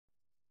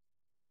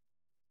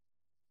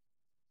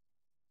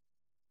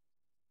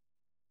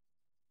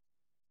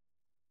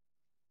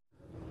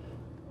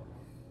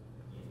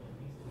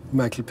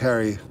Michael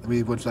Perry,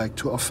 we would like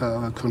to offer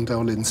our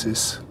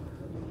condolences.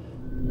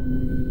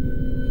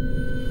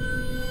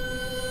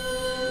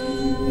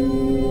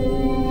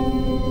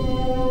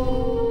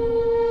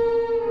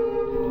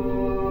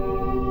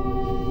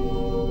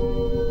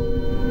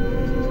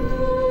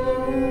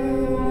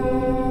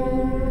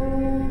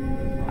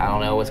 I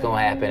don't know what's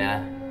gonna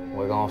happen.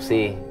 We're gonna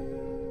see.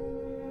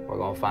 We're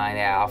gonna find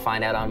out. I'll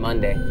find out on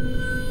Monday.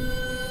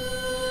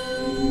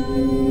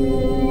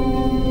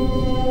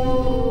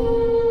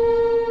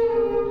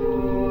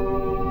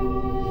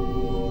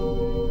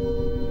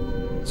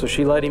 So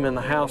she let him in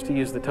the house to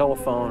use the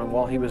telephone, and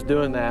while he was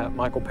doing that,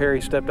 Michael Perry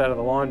stepped out of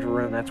the laundry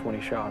room. That's when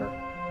he shot her.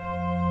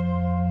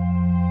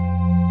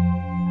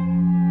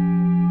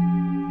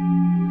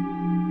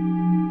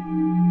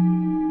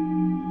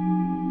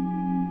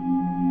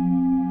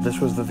 This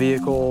was the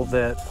vehicle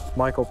that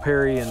Michael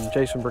Perry and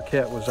Jason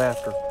Burkett was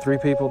after. 3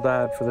 people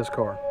died for this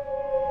car.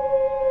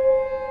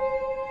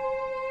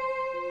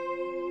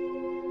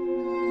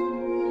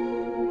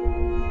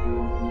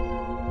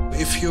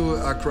 If you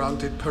are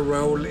granted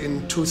parole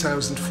in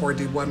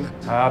 2041,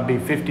 I'll be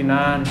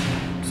 59,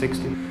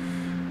 60.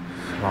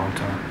 Long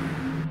time.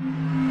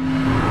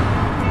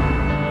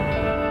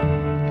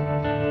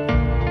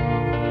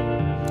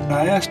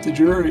 I asked the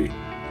jury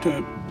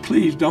to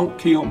please don't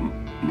kill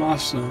my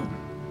son.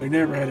 They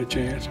never had a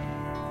chance.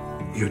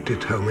 you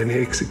did how many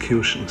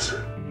executions?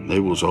 They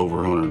was over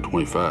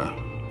 125.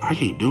 I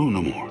can't do it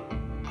no more.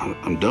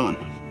 I'm done.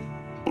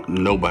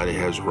 Nobody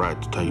has a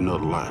right to take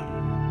another life.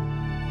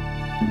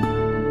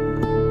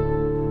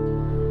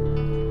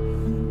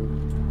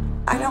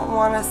 I don't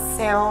want to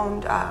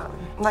sound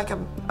like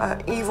an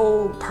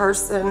evil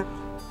person,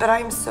 but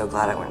I'm so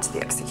glad I went to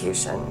the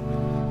execution.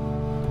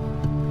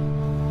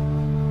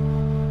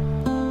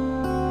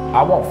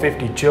 I want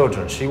 50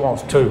 children. She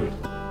wants 2.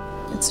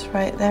 It's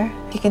right there.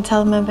 You can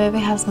tell my baby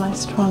has my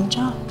strong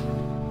jaw.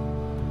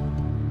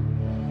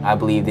 I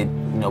believe that,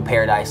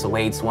 paradise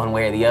awaits one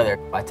way or the other.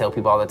 I tell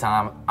people all the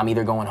time, I'm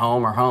either going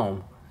home or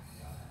home.